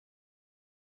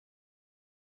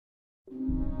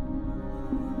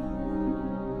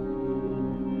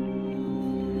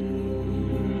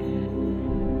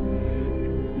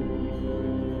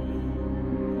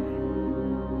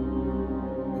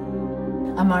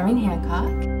I'm Maureen Hancock.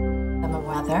 I'm a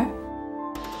mother.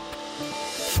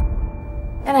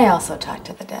 And I also talk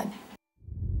to the dead.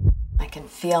 I can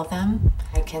feel them.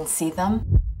 I can see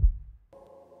them.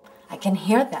 I can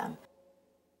hear them.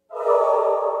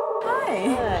 Hi.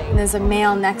 And there's a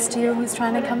male next to you who's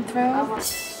trying to come through.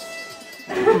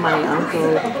 My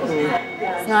uncle.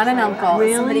 It's not an uncle.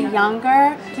 Really? Somebody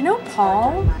younger. Do you know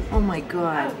Paul? Oh my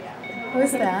God.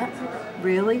 Who's that?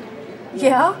 Really?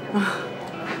 Yeah?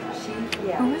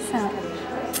 Who is that?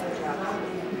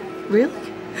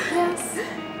 Really? Yes.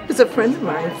 He was a friend of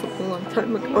mine from a long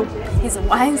time ago. He's a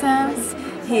wise ass.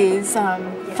 He's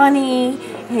funny.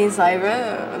 He's like,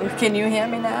 oh, can you hear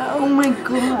me now? Oh my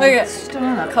God. Look at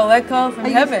Stop. collect call from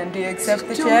heaven. Do you accept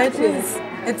the charges?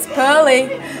 It's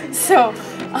Pearly. So,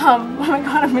 oh my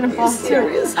God, I'm gonna fall too.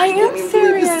 Serious? I am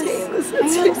serious. I am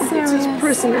It's serious. his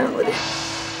personality.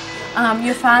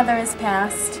 Your father is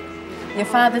passed. Your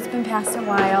father's been passed a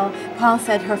while. Paul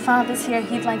said her father's here.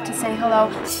 He'd like to say hello.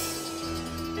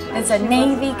 There's a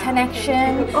Navy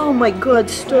connection. Oh my God,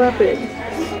 stop it.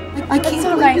 I can't It's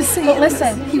all believe right. you're saying But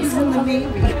listen, this. He was in the Navy.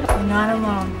 You're not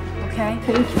alone, okay?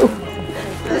 Thank you.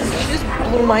 You just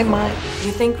blew my mind.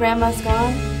 You think Grandma's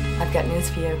gone? I've got news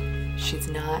for you. She's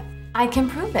not. I can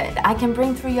prove it. I can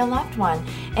bring through your loved one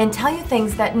and tell you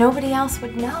things that nobody else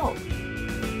would know.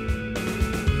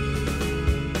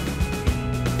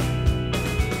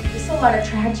 There's a lot of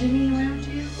tragedy around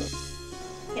you.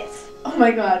 Yes. Oh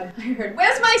my God. I heard,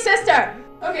 where's my sister?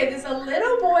 Okay, there's a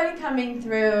little boy coming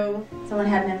through. Someone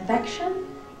had an infection?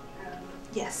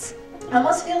 Yes.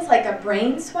 Almost feels like a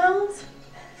brain swells.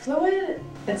 Fluid?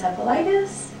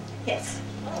 Encephalitis? Yes.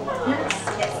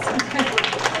 Yes.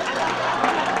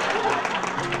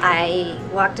 I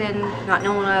walked in not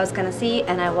knowing what I was going to see,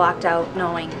 and I walked out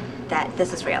knowing that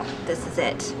this is real. This is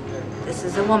it. This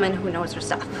is a woman who knows her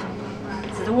stuff.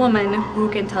 This is a woman who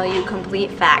can tell you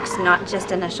complete facts, not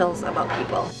just initials about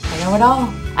people. I know it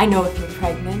all. I know if you're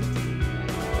pregnant.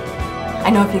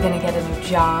 I know if you're going to get a new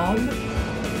job.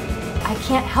 I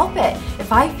can't help it.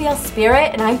 If I feel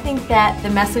spirit and I think that the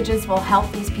messages will help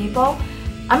these people,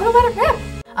 I'm going to let it rip.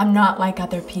 I'm not like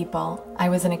other people. I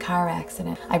was in a car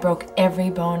accident. I broke every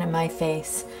bone in my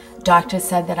face. Doctors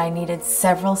said that I needed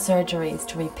several surgeries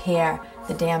to repair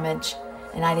the damage,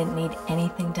 and I didn't need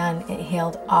anything done. It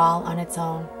healed all on its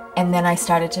own. And then I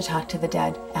started to talk to the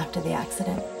dead after the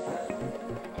accident.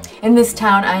 In this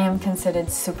town, I am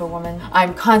considered Superwoman.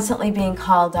 I'm constantly being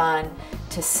called on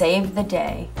to save the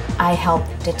day. I help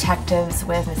detectives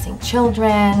with missing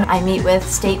children. I meet with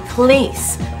state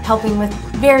police, helping with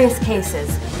various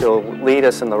cases. You'll lead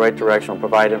us in the right direction,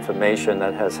 provide information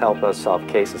that has helped us solve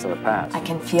cases in the past. I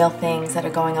can feel things that are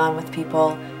going on with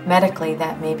people medically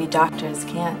that maybe doctors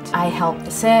can't. I help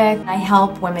the sick. I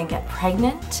help women get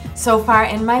pregnant. So far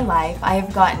in my life, I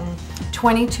have gotten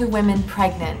 22 women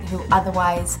pregnant who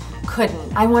otherwise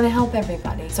couldn't. I want to help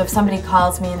everybody. So if somebody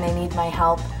calls me and they need my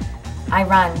help, I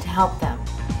run to help them.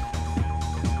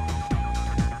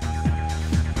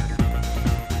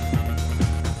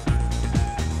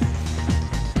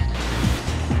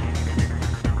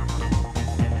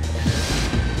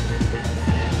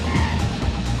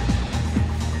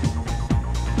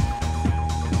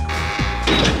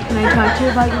 Can I talk to you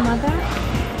about your mother?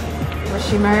 Was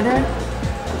she murdered?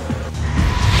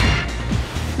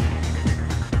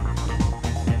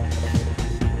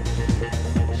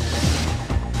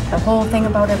 The whole thing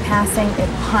about her passing, it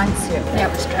haunts you. That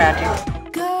was tragic.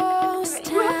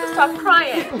 You have to stop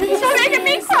crying. You're making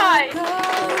me cry.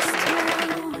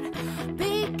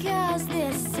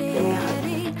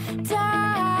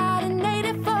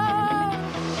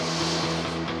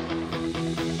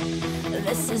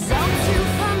 This is all too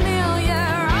familiar,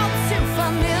 all too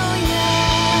familiar.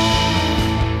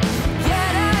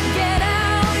 Get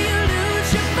out, you lose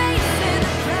your face in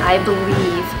the crowd. I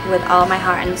believe with all my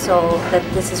heart and soul that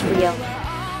this is real.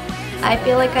 I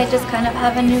feel like I just kind of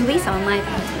have a new lease on life.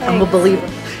 I'm a believer.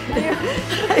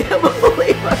 I am a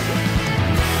believer.